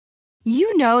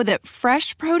you know that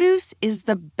fresh produce is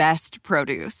the best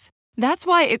produce. That's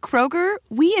why at Kroger,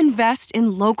 we invest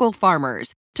in local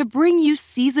farmers to bring you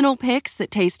seasonal picks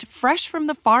that taste fresh from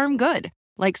the farm good,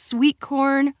 like sweet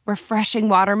corn, refreshing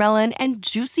watermelon, and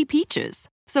juicy peaches.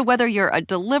 So whether you're a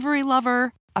delivery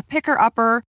lover, a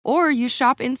picker-upper, or you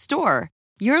shop in-store,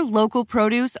 your local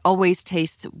produce always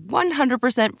tastes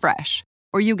 100% fresh,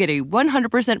 or you get a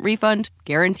 100% refund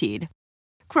guaranteed.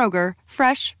 Kroger,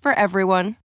 fresh for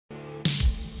everyone.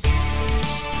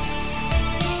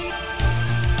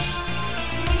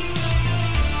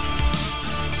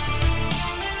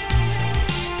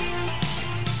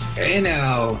 Hey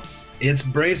now, it's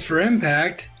Brace for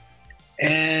Impact,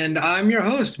 and I'm your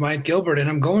host, Mike Gilbert, and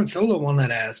I'm going solo on that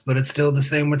ass, but it's still the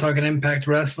same. We're talking Impact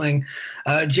Wrestling.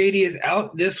 JD is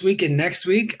out this week and next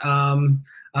week.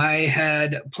 I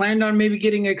had planned on maybe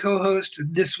getting a co-host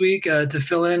this week to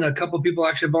fill in. A couple people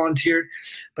actually volunteered,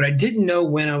 but I didn't know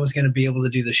when I was going to be able to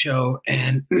do the show.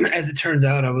 And as it turns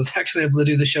out, I was actually able to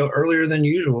do the show earlier than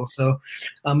usual. So,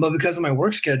 but because of my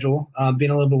work schedule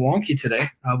being a little bit wonky today,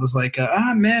 I was like,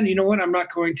 man, you know what? I'm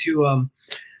not going to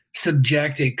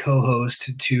subject a co-host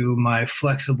to my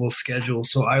flexible schedule,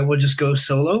 so I will just go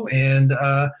solo. And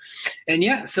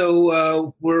yeah,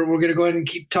 so we're gonna go ahead and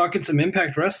keep talking some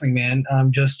Impact Wrestling, man.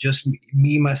 Just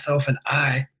me, myself, and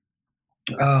I.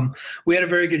 We had a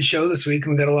very good show this week,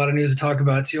 and we got a lot of news to talk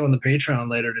about too on the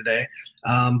Patreon later today.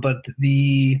 But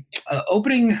the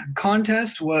opening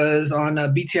contest was on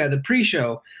BTI. The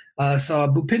pre-show saw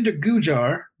Bhupinder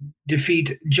Gujjar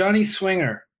defeat Johnny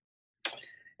Swinger.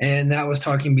 And that was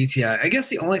talking BTI. I guess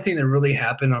the only thing that really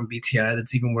happened on BTI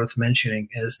that's even worth mentioning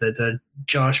is that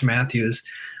Josh Matthews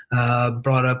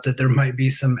brought up that there might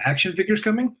be some action figures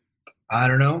coming. I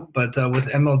don't know. But with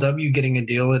MLW getting a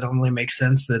deal, it only makes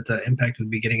sense that Impact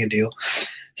would be getting a deal.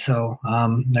 So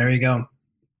there you go.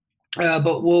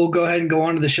 But we'll go ahead and go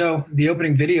on to the show. The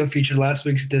opening video featured last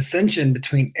week's dissension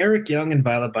between Eric Young and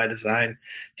Violent by Design,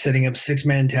 setting up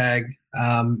six-man tag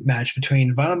match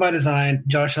between Violent by Design,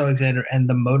 Josh Alexander, and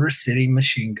the Motor City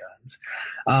Machine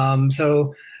Guns.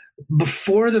 So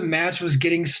before the match was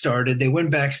getting started, they went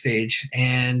backstage,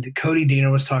 and Cody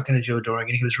Deaner was talking to Joe Doring,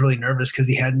 and he was really nervous because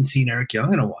he hadn't seen Eric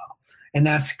Young in a while. And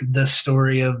that's the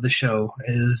story of the show,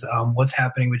 is what's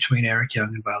happening between Eric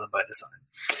Young and Violent by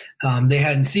Design. They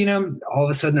hadn't seen him. All of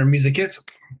a sudden, their music hits,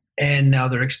 and now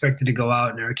they're expected to go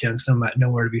out, and Eric Young's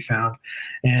nowhere to be found.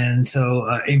 And so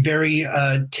a very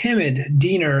timid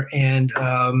Deaner, and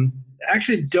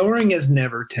actually Doring is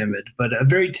never timid, but a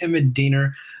very timid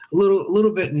Deaner, a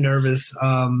little bit nervous.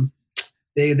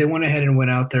 They went ahead and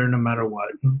went out there no matter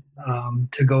what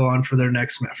to go on for their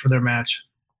match.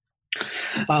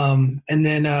 And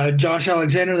then Josh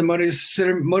Alexander, the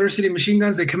Motor City Machine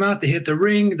Guns, they come out, they hit the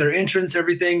ring, their entrance,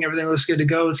 everything looks good to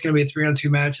go. It's going to be a 3-on-2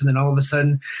 match, and then all of a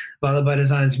sudden, Violent by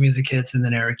Design's music hits, and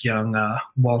then Eric Young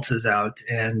waltzes out,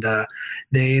 and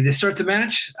they start the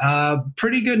match.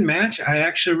 Pretty good match. I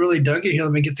actually really dug it. Here,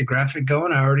 let me get the graphic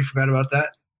going. I already forgot about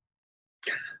that.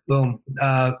 Boom.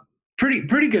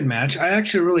 Pretty good match. I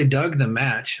actually really dug the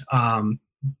match.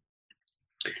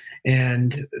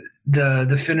 And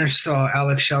the finish saw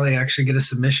Alex Shelley actually get a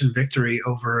submission victory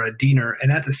over Deaner.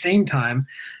 And at the same time,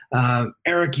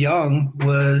 Eric Young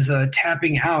was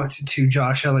tapping out to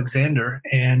Josh Alexander.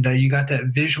 And you got that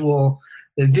visual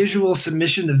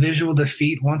submission, the visual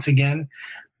defeat once again,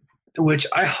 which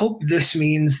I hope this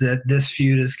means that this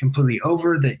feud is completely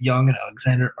over, that Young and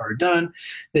Alexander are done,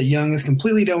 that Young is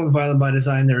completely done with Violent by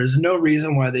Design. There is no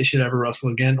reason why they should ever wrestle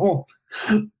again. Oh,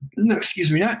 no, excuse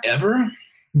me, not ever.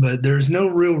 But there's no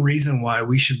real reason why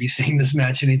we should be seeing this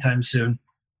match anytime soon.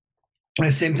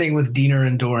 And same thing with Deaner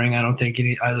and Doring. I don't think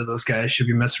either of those guys should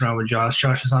be messing around with Josh.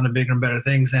 Josh is on to bigger and better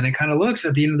things. And it kind of looks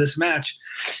at the end of this match,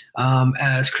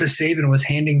 as Chris Sabin was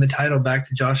handing the title back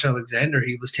to Josh Alexander,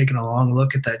 he was taking a long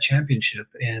look at that championship.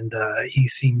 And he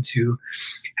seemed to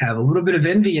have a little bit of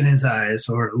envy in his eyes,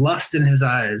 or lust in his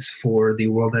eyes, for the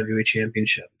World Heavyweight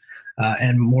Championship.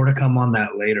 And more to come on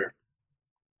that later.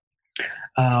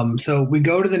 So we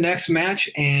go to the next match,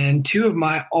 and two of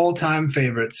my all-time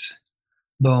favorites,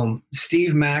 boom,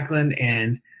 Steve Maclin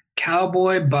and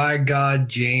Cowboy by God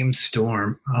James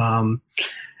Storm.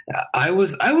 I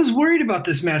was worried about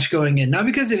this match going in, not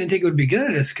because I didn't think it would be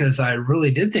good, it's because I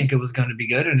really did think it was going to be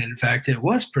good, and in fact, it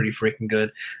was pretty freaking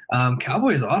good.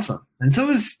 Cowboy is awesome, and so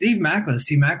is Steve Maclin.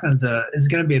 Steve Maclin is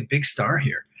going to be a big star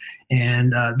here.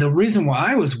 And the reason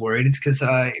why I was worried is because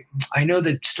I know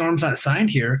that Storm's not signed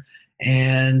here.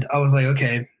 And I was like,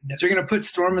 okay, if they're going to put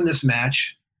Storm in this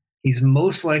match, he's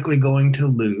most likely going to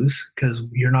lose, because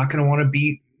you're not going to want to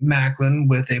beat Maclin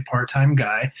with a part-time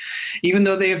guy, even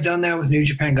though they have done that with New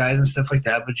Japan guys and stuff like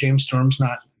that. But James Storm's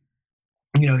not,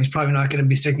 he's probably not going to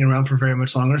be sticking around for very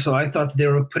much longer. So I thought that they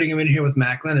were putting him in here with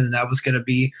Maclin, and that was going to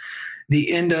be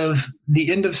the end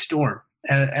of Storm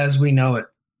as we know it.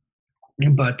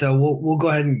 But we'll go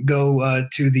ahead and go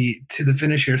to the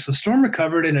finish here. So Storm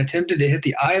recovered and attempted to hit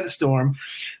the eye of the Storm,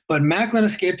 but Maclin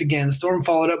escaped again. Storm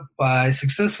followed up by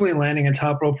successfully landing a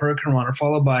top rope Hurricane Runner,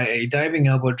 followed by a diving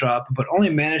elbow drop, but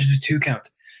only managed a 2 count.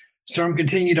 Storm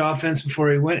continued offense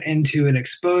before he went into an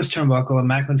exposed turnbuckle, and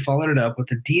Maclin followed it up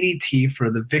with a DDT for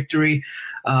the victory.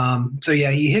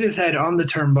 He hit his head on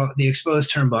the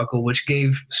exposed turnbuckle, which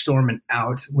gave Storm an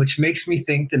out, which makes me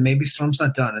think that maybe Storm's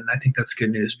not done, and I think that's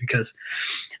good news because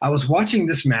I was watching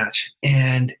this match,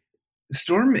 and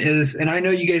Storm is, and I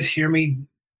know you guys hear me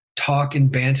talk and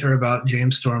banter about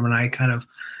James Storm, and I kind of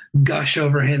gush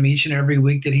over him each and every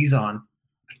week that he's on,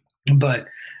 but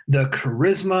the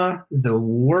charisma, the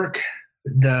work,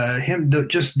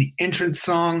 just the entrance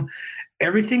song,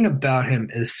 everything about him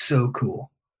is so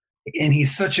cool. And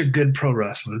he's such a good pro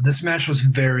wrestler. This match was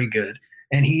very good.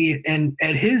 And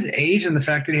at his age and the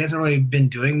fact that he hasn't really been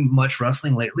doing much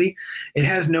wrestling lately, it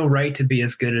has no right to be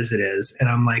as good as it is. And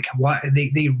I'm like, why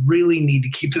they really need to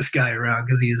keep this guy around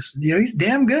because he's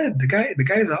damn good. The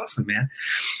guy is awesome,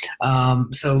 man.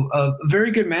 So a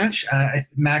very good match.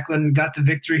 Maclin got the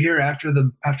victory here after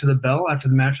the bell. After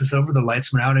the match was over, the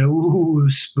lights went out, and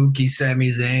spooky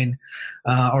Sami Zayn,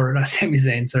 or not Sami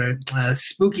Zayn, sorry,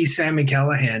 spooky Sami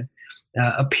Callihan.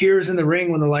 Appears in the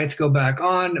ring when the lights go back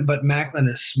on, but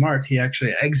Maclin is smart. He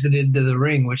actually exited the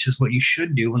ring, which is what you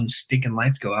should do when the stinking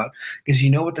lights go out, because you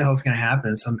know what the hell's going to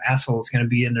happen. Some asshole is going to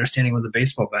be in there standing with a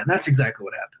baseball bat, and that's exactly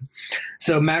what happened.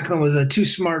 So Maclin was too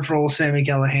smart for old Sami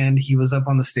Callihan. He was up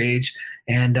on the stage,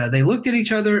 and they looked at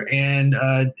each other, and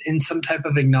in some type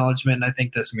of acknowledgement, and I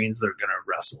think this means they're going to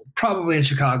wrestle, probably in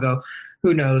Chicago.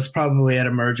 Who knows? Probably at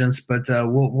Emergence, but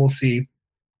we'll see.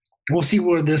 We'll see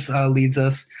where this leads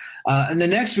us. And then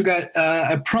next we got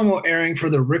a promo airing for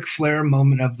the Ric Flair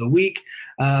moment of the week,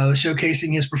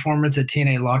 showcasing his performance at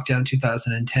TNA Lockdown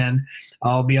 2010.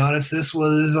 I'll be honest, this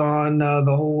was on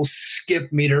the whole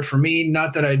skip meter for me.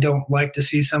 Not that I don't like to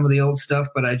see some of the old stuff,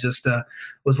 but I just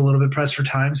was a little bit pressed for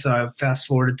time, so I fast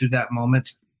forwarded through that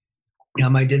moment.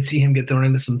 I did see him get thrown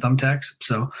into some thumbtacks.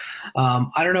 So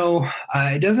I don't know.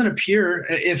 It doesn't appear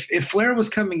if Flair was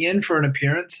coming in for an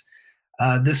appearance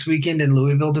this weekend in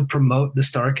Louisville to promote the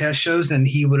StarCast shows, then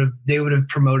they would have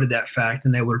promoted that fact,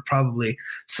 and they would have probably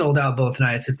sold out both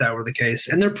nights if that were the case.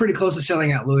 And they're pretty close to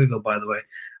selling out Louisville, by the way.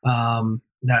 And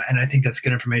I think that's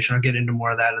good information. I'll get into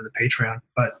more of that in the Patreon.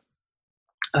 But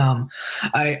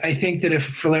I think that if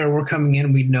Flair were coming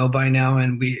in, we'd know by now,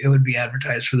 and it would be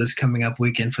advertised for this coming up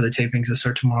weekend for the tapings that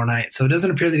start tomorrow night. So it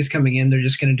doesn't appear that he's coming in. They're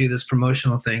just going to do this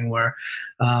promotional thing where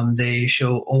they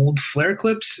show old Flair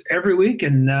clips every week,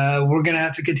 and we're going to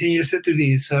have to continue to sit through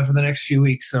these for the next few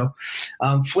weeks. So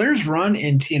Flair's run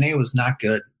in TNA was not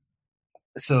good.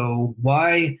 So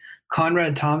why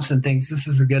Conrad Thompson thinks this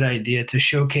is a good idea to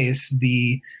showcase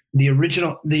the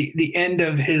original, the end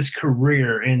of his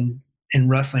career in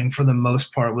wrestling for the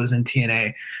most part was in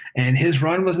TNA, and his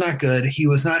run was not good. He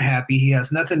was not happy. He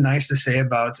has nothing nice to say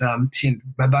about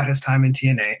his time in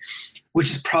TNA, which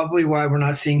is probably why we're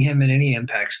not seeing him in any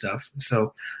Impact stuff.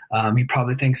 So he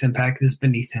probably thinks Impact is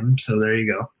beneath him. So there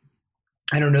you go.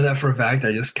 I don't know that for a fact.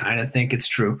 I just kind of think it's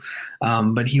true.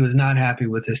 But he was not happy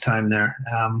with his time there,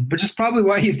 which is probably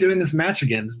why he's doing this match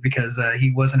again, because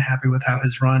he wasn't happy with how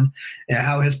his run,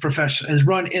 his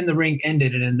run in the ring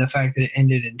ended, and the fact that it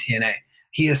ended in TNA.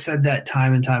 He has said that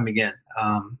time and time again.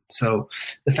 So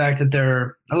the fact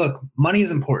that look, money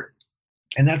is important,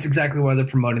 and that's exactly why they're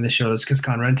promoting the shows, because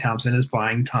Conrad Thompson is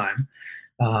buying time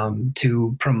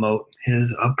to promote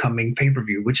his upcoming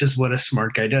pay-per-view, which is what a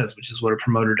smart guy does, which is what a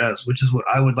promoter does, which is what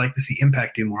I would like to see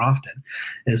Impact do more often,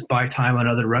 is buy time on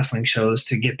other wrestling shows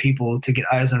to get people to get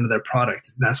eyes under their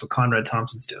product. That's what Conrad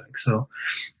Thompson's doing. So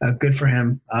good for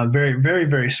him. Very, very,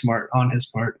 very smart on his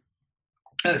part.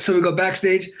 So we go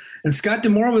backstage, and Scott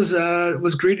D'Amore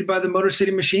was greeted by the Motor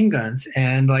City Machine Guns.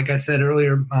 And like I said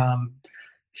earlier,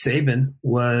 Sabin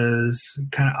was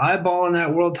kind of eyeballing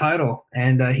that world title,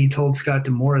 and he told Scott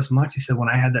D'Amore as much. He said, when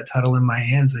I had that title in my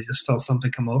hands, I just felt something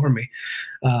come over me.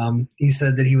 He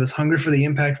said that he was hungry for the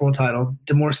Impact World title.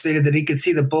 D'Amore stated that he could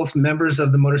see that both members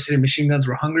of the Motor City Machine Guns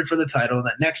were hungry for the title, and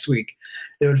that next week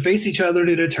they would face each other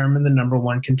to determine the number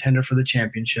one contender for the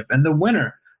championship, and the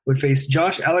winner would face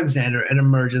Josh Alexander at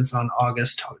Emergence on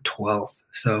August 12th.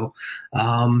 So,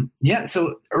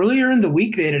 so earlier in the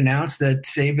week, they had announced that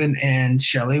Sabin and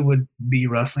Shelley would be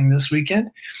wrestling this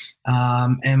weekend.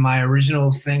 And my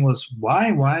original thing was, why?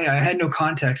 I had no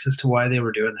context as to why they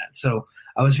were doing that. So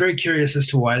I was very curious as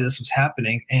to why this was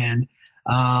happening. And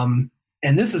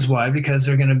this is why, because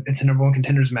it's a number one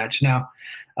contenders match. Now,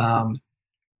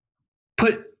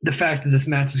 put the fact that this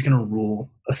match is going to rule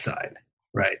aside,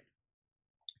 right?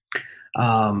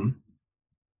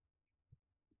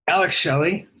 Alex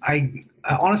Shelley, I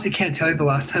honestly can't tell you the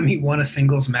last time he won a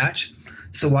singles match.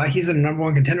 So why he's in a number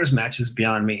one contenders match is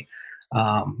beyond me.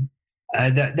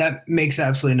 That makes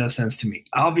absolutely no sense to me.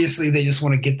 Obviously, they just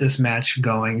want to get this match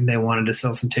going. They wanted to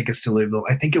sell some tickets to Louisville.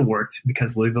 I think it worked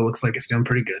because Louisville looks like it's doing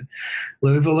pretty good.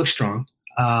 Louisville looks strong.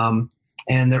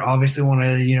 And they obviously want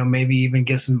to, maybe even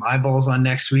get some eyeballs on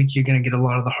next week. You're going to get a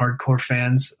lot of the hardcore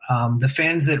fans. The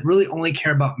fans that really only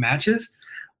care about matches,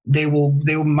 they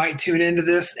might tune into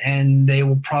this, and they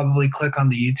will probably click on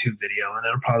the YouTube video, and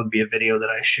it'll probably be a video that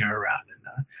I share around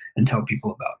and tell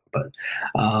people about. But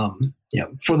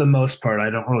for the most part,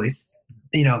 I don't really,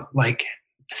 like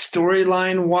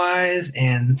storyline wise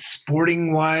and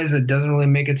sporting wise, it doesn't really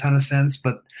make a ton of sense.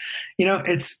 But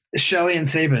it's Shelley and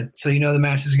Sabin, so the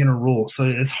match is going to rule. So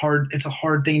it's hard. It's a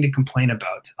hard thing to complain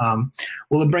about.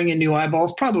 Will it bring in new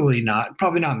eyeballs? Probably not.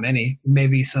 Probably not many.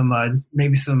 Maybe some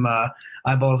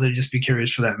eyeballs that just be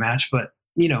curious for that match. But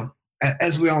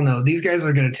as we all know, these guys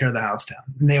are going to tear the house down,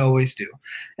 and they always do.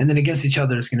 And then against each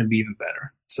other, it's going to be even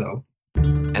better. So,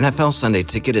 NFL Sunday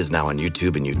Ticket is now on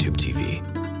YouTube and YouTube TV,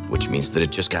 which means that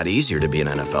it just got easier to be an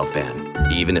NFL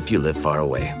fan, even if you live far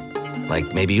away.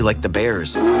 Like maybe you like the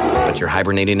Bears, but you're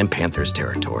hibernating in Panthers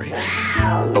territory.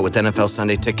 But with NFL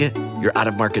Sunday Ticket, your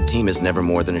out-of-market team is never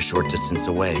more than a short distance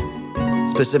away.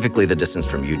 Specifically, the distance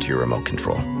from you to your remote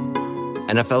control.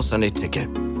 NFL Sunday Ticket,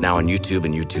 now on YouTube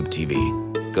and YouTube TV.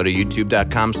 Go to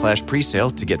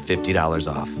youtube.com/presale to get $50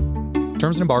 off.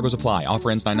 Terms and embargoes apply.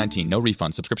 Offer ends 9/19. No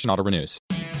refund. Subscription auto renews.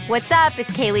 What's up?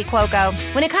 It's Kaylee Cuoco.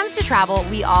 When it comes to travel,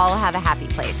 we all have a happy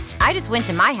place. I just went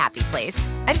to my happy place.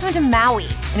 I just went to Maui,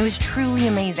 and it was truly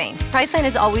amazing. Priceline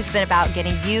has always been about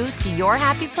getting you to your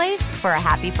happy place for a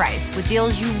happy price with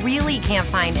deals you really can't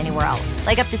find anywhere else.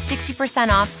 Like up to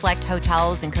 60% off select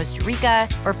hotels in Costa Rica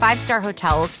or 5-star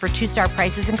hotels for 2-star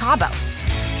prices in Cabo.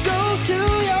 Go to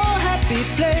your happy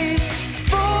place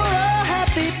for a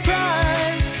happy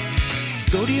price.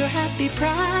 Go to your happy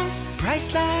price,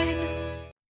 Priceline.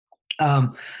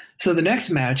 So the next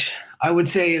match, I would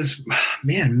say, is,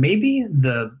 maybe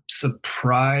the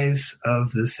surprise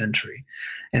of the century.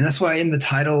 And that's why in the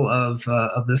title of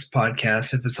this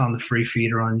podcast, if it's on the free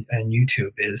feed or on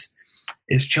YouTube, is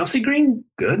Chelsea Green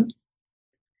good?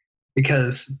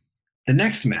 Because the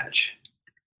next match,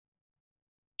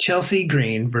 Chelsea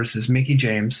Green versus Mickie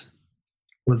James,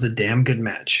 was a damn good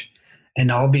match.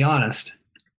 And I'll be honest,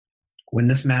 when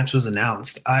this match was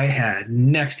announced, I had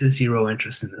next to zero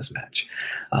interest in this match.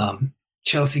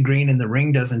 Chelsea Green in the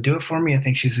ring doesn't do it for me. I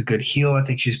think she's a good heel. I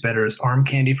think she's better as arm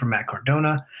candy for Matt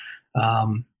Cardona.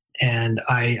 And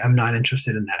I'm not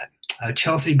interested in that.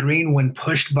 Chelsea Green, when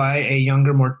pushed by a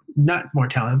younger, not more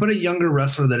talented, but a younger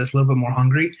wrestler that is a little bit more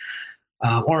hungry,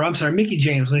 Mickie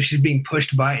James, when she's being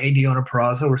pushed by a Deonna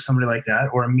Purrazzo or somebody like that,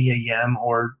 or a Mia Yim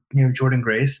or Jordan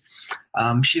Grace,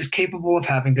 she is capable of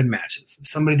having good matches.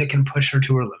 Somebody that can push her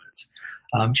to her limits.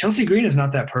 Chelsea Green is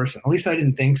not that person. At least I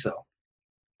didn't think so.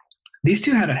 These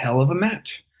two had a hell of a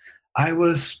match. I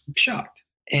was shocked.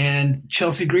 And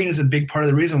Chelsea Green is a big part of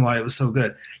the reason why it was so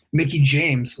good. Mickie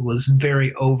James was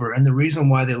very over. And the reason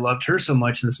why they loved her so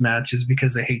much in this match is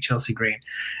because they hate Chelsea Green.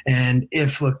 And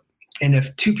if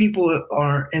two people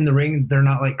are in the ring, they're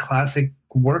not like classic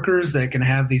workers that can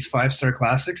have these 5-star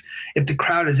classics. If the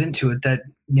crowd is into it,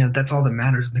 that's all that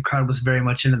matters. And the crowd was very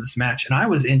much into this match, and I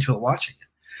was into it watching it.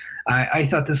 I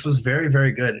thought this was very,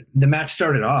 very good. The match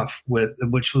started off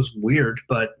which was weird,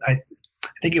 but I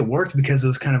think it worked because it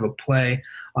was kind of a play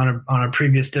on a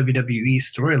previous WWE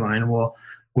storyline.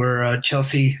 Where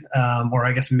Chelsea, or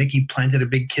I guess Mickie, planted a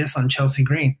big kiss on Chelsea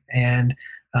Green, and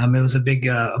it was a big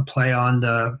play on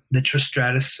the Trish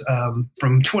Stratus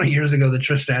from 20 years ago, the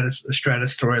Trish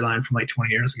Stratus storyline from like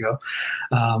 20 years ago,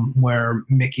 where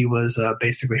Mickie was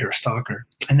basically her stalker.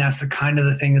 And that's the kind of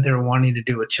the thing that they were wanting to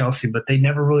do with Chelsea, but they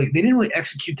didn't really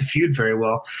execute the feud very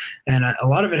well. And a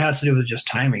lot of it has to do with just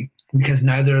timing, because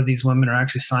neither of these women are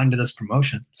actually signed to this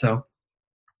promotion. So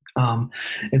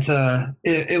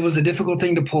it was a difficult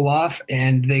thing to pull off,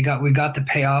 and we got the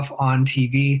payoff on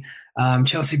TV.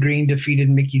 Chelsea Green defeated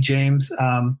Mickie James.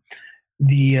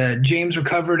 James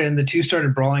recovered, and the two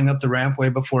started brawling up the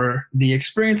rampway before the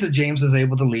experience of James was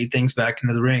able to lead things back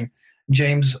into the ring.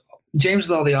 James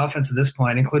with all the offense at this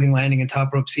point, including landing a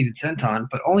top rope seated senton,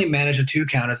 but only managed a 2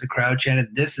 count as the crowd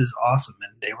chanted, "This is awesome,"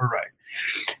 and they were right.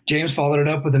 James followed it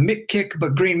up with a mitt kick,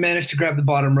 but Green managed to grab the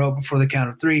bottom rope before the count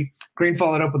of 3. Green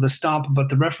followed up with a stomp, but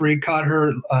the referee caught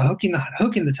her hooking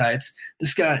the tights.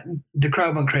 The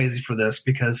crowd went crazy for this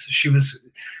because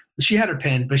she had her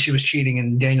pinned, but she was cheating,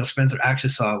 and Daniel Spencer actually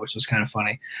saw it, which was kind of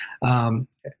funny.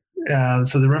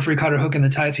 So the referee caught her hook in the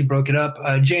tights. He broke it up.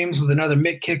 James with another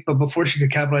mitt kick, but before she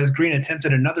could capitalize, Green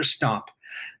attempted another stomp.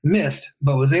 Missed,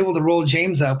 but was able to roll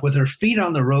James up with her feet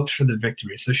on the ropes for the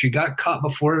victory. So she got caught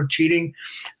before cheating.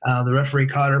 The referee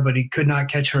caught her, but he could not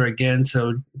catch her again.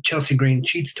 So Chelsea Green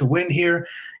cheats to win here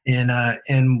in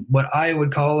what I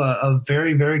would call a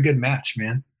very, very good match,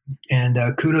 man. And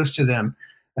kudos to them.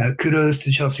 Kudos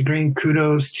to Chelsea Green.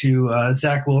 Kudos to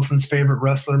Zach Wilson's favorite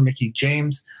wrestler, Mickie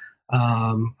James.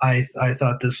 I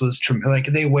thought this was like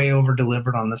they way over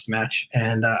delivered on this match,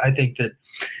 and I think that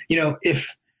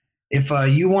if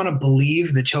you want to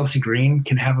believe that Chelsea Green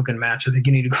can have a good match, I think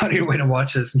you need to go out of your way to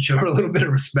watch this and show her a little bit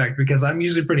of respect, because I'm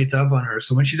usually pretty tough on her.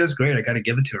 So when she does great, I got to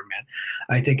give it to her, man.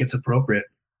 I think it's appropriate.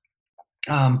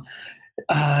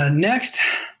 Next,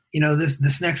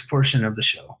 this next portion of the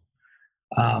show.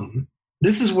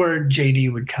 This is where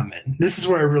JD would come in. This is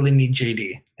where I really need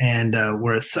JD, and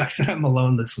where it sucks that I'm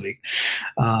alone this week.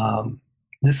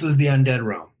 This was the Undead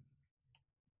Realm.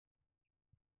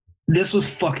 This was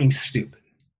fucking stupid.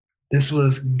 This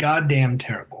was goddamn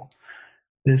terrible.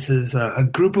 This is a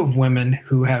group of women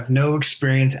who have no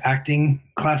experience acting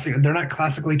classic. They're not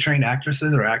classically trained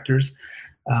actresses or actors.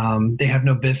 They have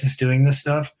no business doing this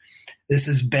stuff. This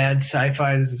is bad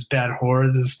sci-fi. This is bad horror.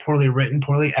 This is poorly written,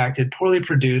 poorly acted, poorly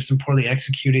produced, and poorly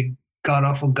executed,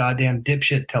 god-awful goddamn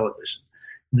dipshit television.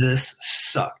 This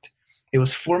sucked. It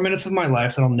was 4 minutes of my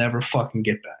life that I'll never fucking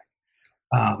get back.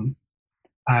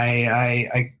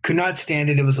 I could not stand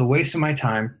it. It was a waste of my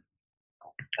time.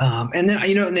 And then,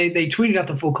 they tweeted out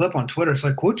the full clip on Twitter. So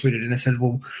I quote tweeted and I said,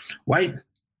 well, why,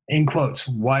 in quotes,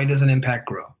 why doesn't Impact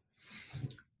grow?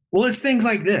 Well, it's things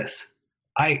like this.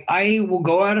 I will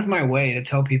go out of my way to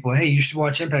tell people, hey, you should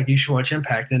watch Impact. You should watch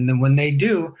Impact. And then when they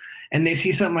do, and they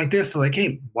see something like this, they're like,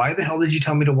 hey, why the hell did you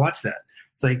tell me to watch that?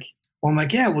 It's like, well, I'm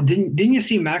like, yeah, well, didn't you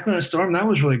see Macklin and Storm? That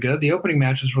was really good. The opening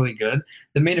match was really good.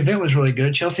 The main event was really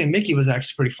good. Chelsea and Mickie was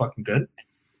actually pretty fucking good.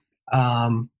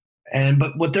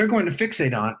 But what they're going to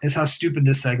fixate on is how stupid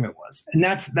this segment was. And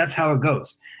that's how it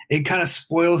goes. It kind of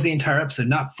spoils the entire episode,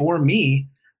 not for me,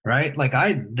 right? Like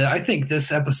I think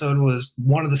this episode was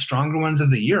one of the stronger ones of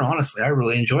the year. Honestly, I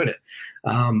really enjoyed it.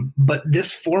 But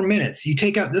this 4 minutes, you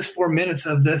take out this 4 minutes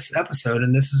of this episode,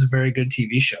 and this is a very good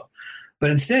TV show.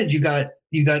 But instead, you got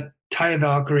Taya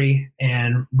Valkyrie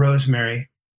and Rosemary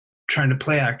trying to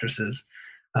play actresses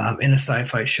in a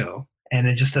sci-fi show, and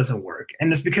it just doesn't work.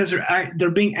 And it's because they're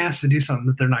being asked to do something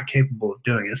that they're not capable of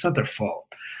doing. It's not their fault.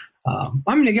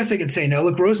 I guess they could say no.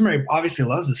 Look, Rosemary obviously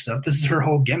loves this stuff. This is her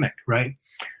whole gimmick, right?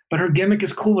 But her gimmick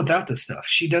is cool without this stuff.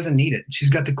 She doesn't need it. She's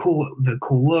got the cool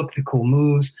look, the cool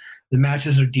moves. The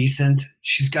matches are decent.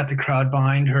 She's got the crowd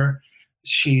behind her.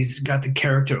 She's got the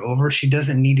character over. She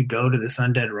doesn't need to go to this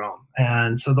Undead Realm.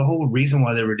 And so the whole reason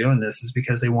why they were doing this is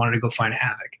because they wanted to go find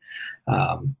Havoc.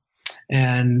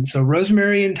 And so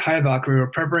Rosemary and Taya Valkyrie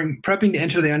were prepping to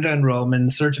enter the Undead Realm in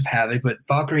search of Havoc, but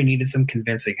Valkyrie needed some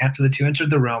convincing. After the two entered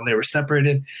the realm, they were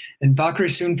separated, and Valkyrie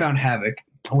soon found Havoc.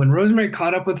 When Rosemary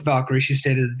caught up with Valkyrie, she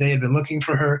stated that they had been looking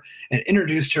for her and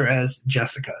introduced her as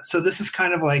Jessica. So this is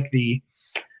kind of like the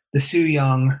Su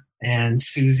Yung and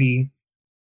Susie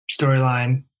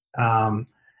storyline,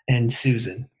 and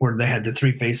Susan, where they had the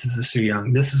three faces of Su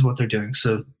Yung. This is what they're doing.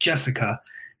 So Jessica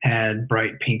had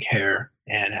bright pink hair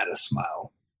and had a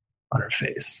smile on her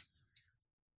face.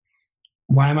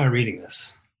 Why am I reading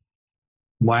this?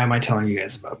 Why am I telling you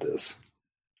guys about this?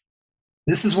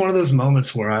 This is one of those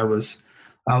moments where I was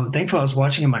thankful I was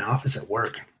watching in my office at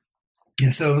work.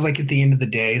 And so it was like at the end of the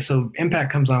day. So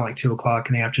Impact comes on like 2:00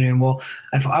 in the afternoon. Well,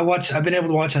 I've been able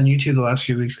to watch on YouTube the last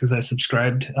few weeks because I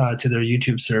subscribed to their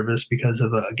YouTube service because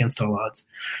of Against All Odds.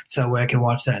 So that way I can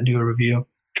watch that and do a review.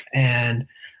 And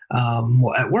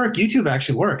at work, YouTube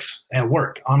actually works at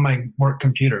work on my work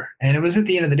computer. And it was at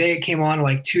the end of the day. It came on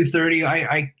like 2:30.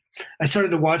 I started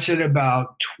to watch it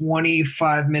about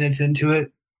 25 minutes into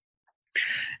it.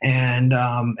 And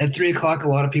at 3:00, a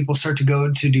lot of people start to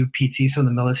go to do PT. So in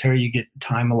the military, you get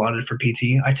time allotted for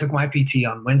PT. I took my PT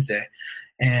on Wednesday.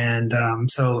 And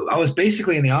so I was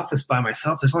basically in the office by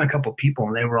myself. There's only a couple of people,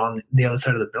 and they were on the other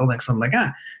side of the building. So I'm like,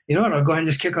 you know what? I'll go ahead and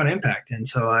just kick on Impact. And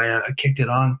so I kicked it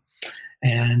on.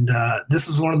 And this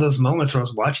was one of those moments where I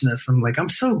was watching this. I'm like, I'm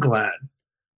so glad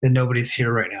that nobody's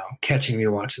here right now catching me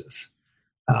watch this.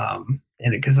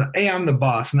 And because I'm the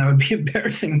boss, and that would be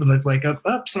embarrassing to look like,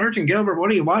 up, Sergeant Gilbert, what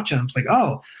are you watching? I'm just like,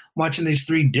 I'm watching these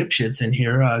three dipshits in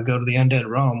here go to the Undead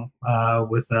Realm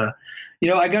with,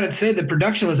 I got to say the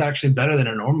production was actually better than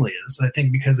it normally is. I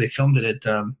think because they filmed it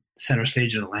at Center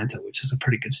Stage in Atlanta, which is a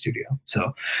pretty good studio.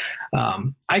 So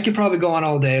I could probably go on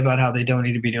all day about how they don't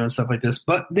need to be doing stuff like this,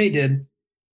 but they did.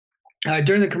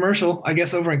 During the commercial, I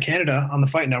guess over in Canada on the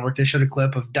Fight Network, they showed a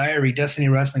clip of Diary Destiny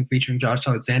Wrestling featuring Josh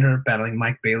Alexander battling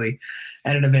Mike Bailey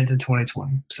at an event in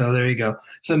 2020. So there you go.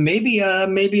 So maybe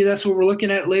that's what we're looking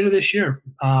at later this year.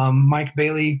 Mike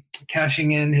Bailey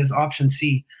cashing in his option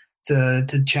C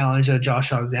to challenge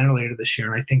Josh Alexander later this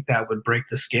year, and I think that would break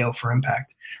the scale for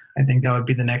Impact. I think that would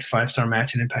be the next 5-star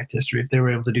match in Impact history if they were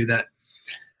able to do that.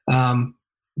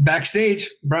 Backstage,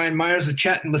 Brian Myers was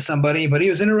chatting with somebody, but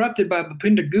he was interrupted by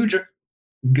Bhupinder Gujjar.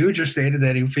 Gujjar stated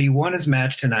that if he won his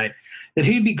match tonight, that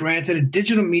he'd be granted a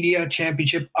digital media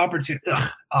championship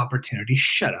opportunity.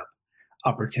 Shut up.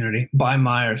 Opportunity by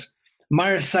Myers.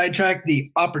 Myers sidetracked the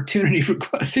opportunity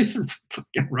request. He's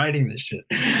fucking writing this shit.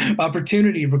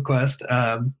 Opportunity request,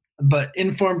 but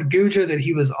informed Gujjar that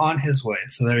he was on his way.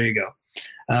 So there you go.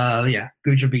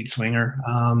 Gujjar beat Swinger.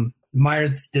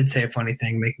 Myers did say a funny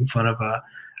thing, making fun of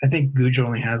I think Gujjar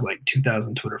only has like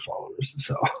 2,000 Twitter followers.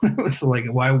 So it's like,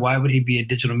 why would he be a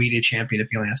digital media champion if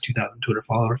he only has 2,000 Twitter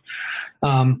followers?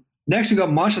 Next, we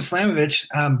got Masha Slamovich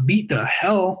beat the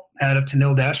hell out of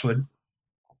Tenille Dashwood.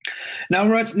 Now,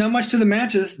 not much to the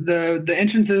matches. The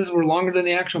entrances were longer than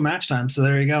the actual match time. So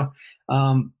there you go.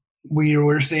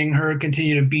 We're seeing her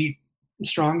continue to beat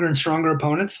stronger and stronger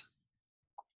opponents.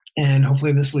 And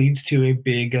hopefully this leads to a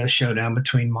big showdown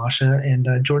between Masha and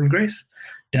Jordynne Grace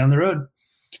down the road.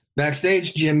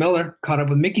 Backstage, Gia Miller caught up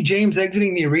with Mickie James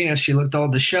exiting the arena. She looked all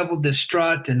disheveled,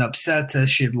 distraught, and upset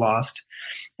she had lost,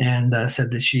 and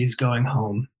said that she's going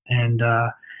home. And,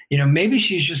 maybe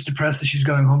she's just depressed that she's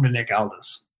going home to Nick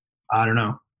Aldis. I don't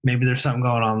know. Maybe there's something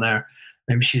going on there.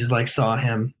 Maybe she's saw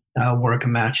him work a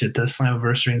match at the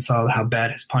Slammiversary and saw how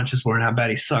bad his punches were and how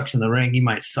bad he sucks in the ring. He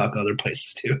might suck other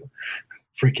places too.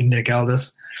 Freaking Nick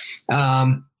Aldis.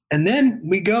 And then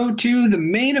we go to the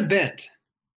main event.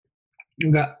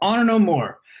 We've got Honor No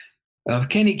More of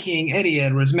Kenny King, Eddie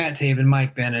Edwards, Matt Taven,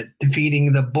 Mike Bennett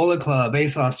defeating the Bullet Club,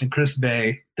 Ace Austin, Chris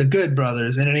Bay, the Good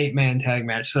Brothers in an 8-man tag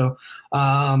match. So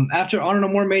after Honor No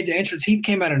More made the entrance, Heath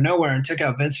came out of nowhere and took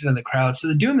out Vincent in the crowd. So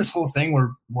they're doing this whole thing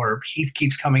where Heath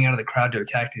keeps coming out of the crowd to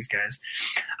attack these guys.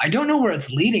 I don't know where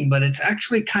it's leading, but it's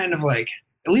actually kind of like,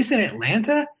 at least in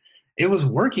Atlanta, it was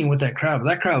working with that crowd. But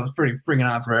that crowd was pretty freaking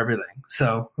out for everything.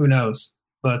 So who knows?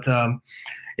 But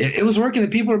it was working. The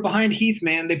people are behind Heath,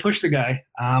 man. They push the guy.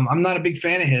 I'm not a big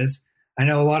fan of his. I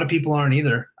know a lot of people aren't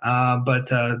either.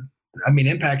 But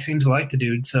Impact seems to like the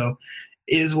dude. So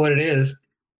it is what it is.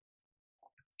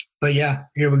 But yeah,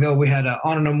 here we go. We had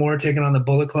Honor No More taking on the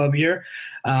Bullet Club here.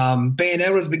 Bay and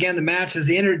Edwards began the match as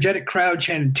the energetic crowd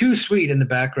chanted "Too Sweet" in the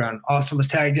background. Austin was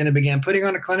tagged in and began putting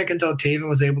on a clinic until Taven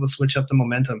was able to switch up the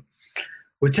momentum.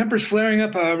 With tempers flaring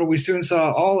up, however, we soon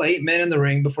saw all 8 men in the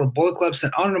ring before Bullet Club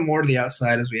sent Honor No More to the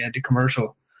outside as we head to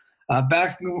commercial.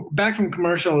 Back from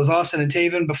commercial was Austin and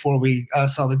Taven before we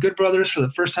saw the Good Brothers for the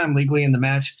first time legally in the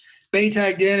match. Bay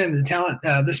tagged in, and the talent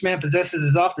this man possesses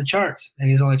is off the charts, and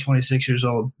he's only 26 years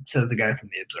old, says the guy from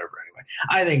The Observer anyway.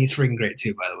 I think he's freaking great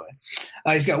too, by the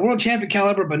way. He's got world champion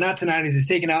caliber, but not tonight as he's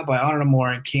taken out by Honor No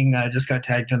More, and King just got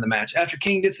tagged in the match. After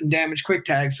King did some damage, quick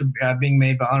tags were being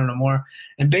made by Honor No More,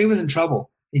 and Bay was in trouble.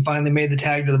 He finally made the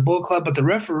tag to the Bull Club, but the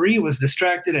referee was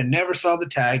distracted and never saw the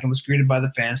tag and was greeted by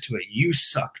the fans to a "You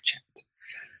suck" chant.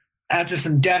 After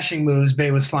some dashing moves,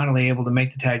 Bay was finally able to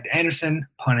make the tag to Anderson,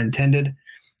 pun intended.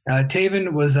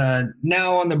 Taven was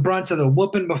now on the brunt of the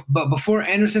whooping, but before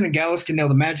Anderson and Gallows could nail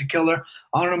the Magic Killer,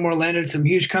 Honor No More landed some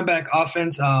huge comeback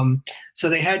offense. So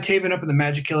they had Taven up in the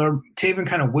Magic Killer. Taven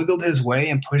kind of wiggled his way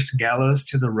and pushed Gallows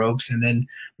to the ropes, and then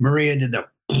Maria did the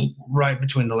right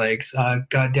between the legs.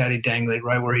 God Daddy dangly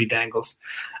right where he dangles.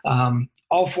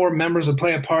 All 4 members would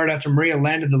play a part after Maria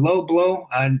landed the low blow.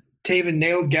 Taven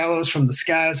nailed Gallows from the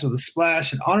skies with a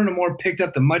splash, and Honor No More picked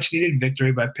up the much-needed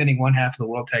victory by pinning one half of the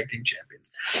World Tag Team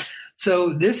Champions.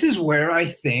 So this is where I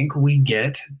think we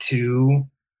get to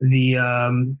the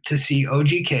to see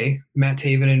OGK, Matt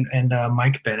Taven, and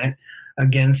Mike Bennett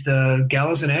against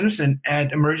Gallows and Anderson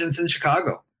at Emergence in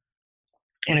Chicago.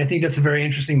 And I think that's a very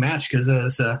interesting match because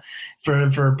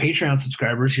for Patreon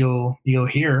subscribers, you'll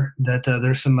hear that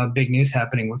there's some big news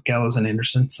happening with Gallows and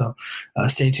Anderson. So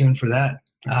stay tuned for that.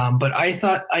 But I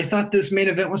thought this main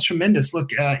event was tremendous. Look,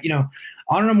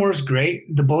 Honor No More is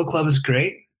great. The Bullet Club is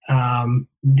great.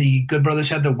 The Good Brothers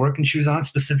had their working shoes on,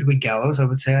 specifically Gallows, I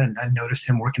would say. I noticed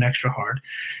him working extra hard.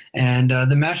 And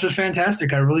the match was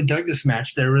fantastic. I really dug this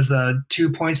match. There was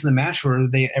 2 points in the match where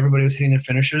everybody was hitting their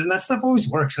finishers, and that stuff always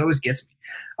works. It always gets me.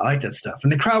 I like that stuff.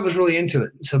 And the crowd was really into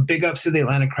it. So big ups to the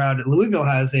Atlanta crowd. Louisville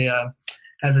has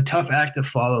a tough act to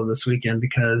follow this weekend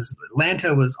because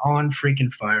Atlanta was on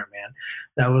freaking fire, man.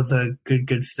 That was a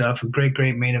good stuff. A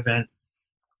great main event.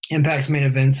 Impact's main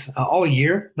events all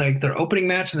year, like their opening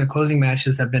match and their closing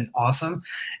matches have been awesome.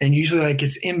 And usually like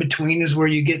it's in between is where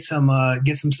you get some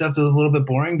stuff that was a little bit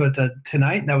boring. But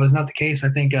tonight that was not the case. I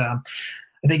think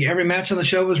every match on the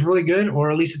show was really good,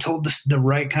 or at least it told the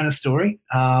right kind of story.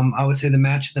 I would say the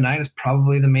match of the night is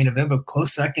probably the main event, but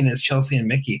close second is Chelsea and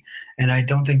Mickey. And I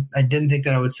didn't think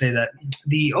that I would say that.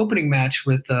 The opening match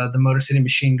with the Motor City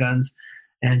Machine Guns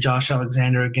and Josh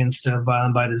Alexander against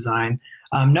Violent by Design.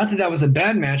 Not that was a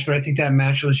bad match, but I think that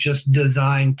match was just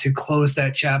designed to close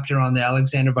that chapter on the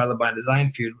Alexander Violent by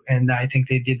Design feud, and I think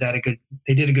they did a good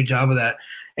job of that,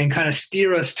 and kind of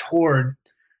steer us toward,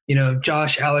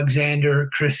 Josh Alexander,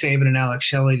 Chris Sabin, and Alex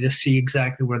Shelley to see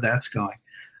exactly where that's going.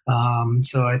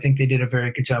 So I think they did a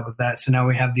very good job of that. So now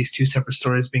we have these two separate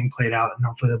stories being played out, and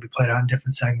hopefully they'll be played out in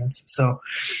different segments. So,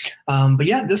 but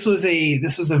yeah, this was a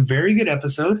very good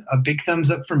episode. A big thumbs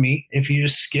up for me. If you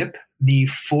just skip the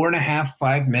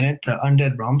 4.5-5 minute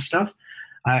Undead Realm stuff,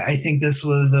 I think this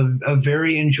was a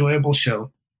very enjoyable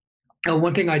show.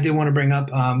 One thing I did want to bring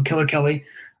up, Killer Kelly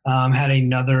had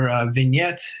another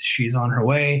vignette. She's on her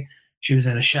way. She was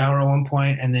in a shower at one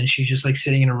point, and then she's just like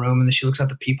sitting in a room, and then she looks at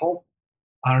the people.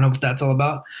 I don't know what that's all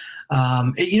about.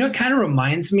 It kind of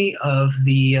reminds me of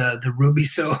the Ruby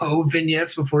Soho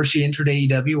vignettes before she entered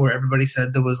AEW, where everybody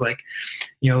said there was like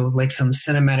some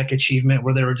cinematic achievement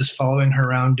where they were just following her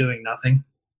around doing nothing.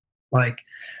 Like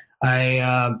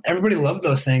everybody loved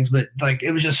those things, but like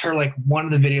it was just her, like one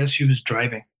of the videos she was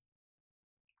driving.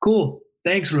 Cool.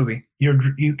 Thanks, Ruby.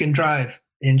 You can drive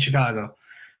in Chicago.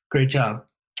 Great job.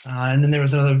 And then there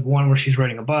was another one where she's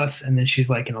riding a bus, and then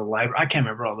she's like in a library. I can't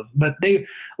remember all of them, but they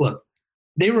were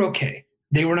okay.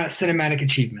 They were not cinematic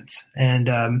achievements.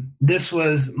 And this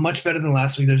was much better than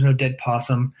last week. There's no dead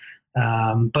possum.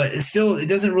 But it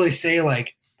doesn't really say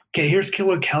like, okay, here's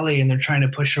Killer Kelly, and they're trying to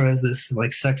push her as this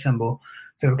like sex symbol.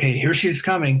 So, okay, here she's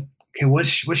coming. Okay, what's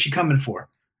she coming for?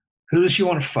 Who does she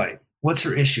want to fight? What's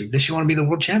her issue? Does she want to be the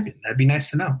world champion? That'd be nice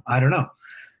to know. I don't know.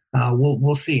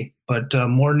 We'll see. But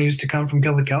more news to come from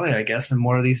Killer Kelly, I guess, and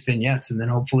more of these vignettes. And then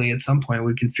hopefully at some point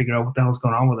we can figure out what the hell's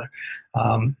going on with her.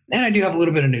 And I do have a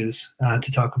little bit of news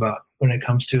to talk about when it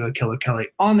comes to Killer Kelly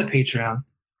on the Patreon.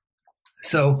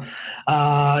 So,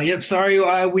 sorry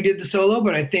we did the solo,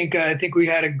 but I think we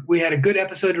had a good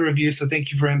episode to review. So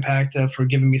thank you for Impact for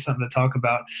giving me something to talk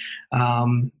about.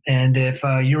 And if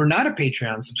you're not a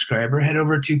Patreon subscriber, head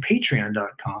over to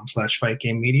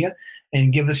patreon.com/FightGameMedia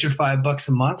and give us your $5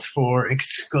 a month for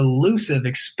exclusive,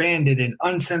 expanded, and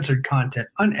uncensored content,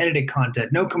 unedited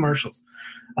content, no commercials.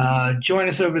 Join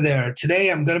us over there. Today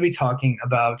I'm going to be talking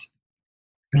about,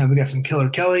 we got some Killer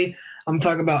Kelly. I'm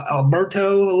talking about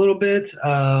Alberto a little bit.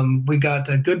 We got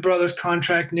Good Brothers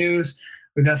contract news.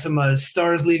 We got some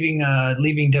stars leaving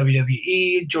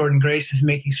WWE. Jordan Grace is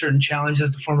making certain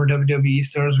challenges to former WWE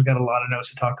stars. We got a lot of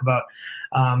notes to talk about.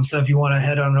 So if you want to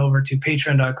head on over to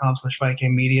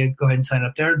patreon.com/FightGameMedia, go ahead and sign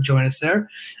up there. Join us there.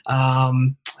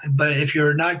 But if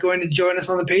you're not going to join us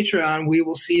on the Patreon, we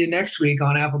will see you next week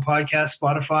on Apple Podcasts,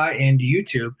 Spotify, and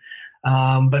YouTube.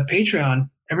 But Patreon,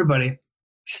 everybody,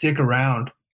 stick around.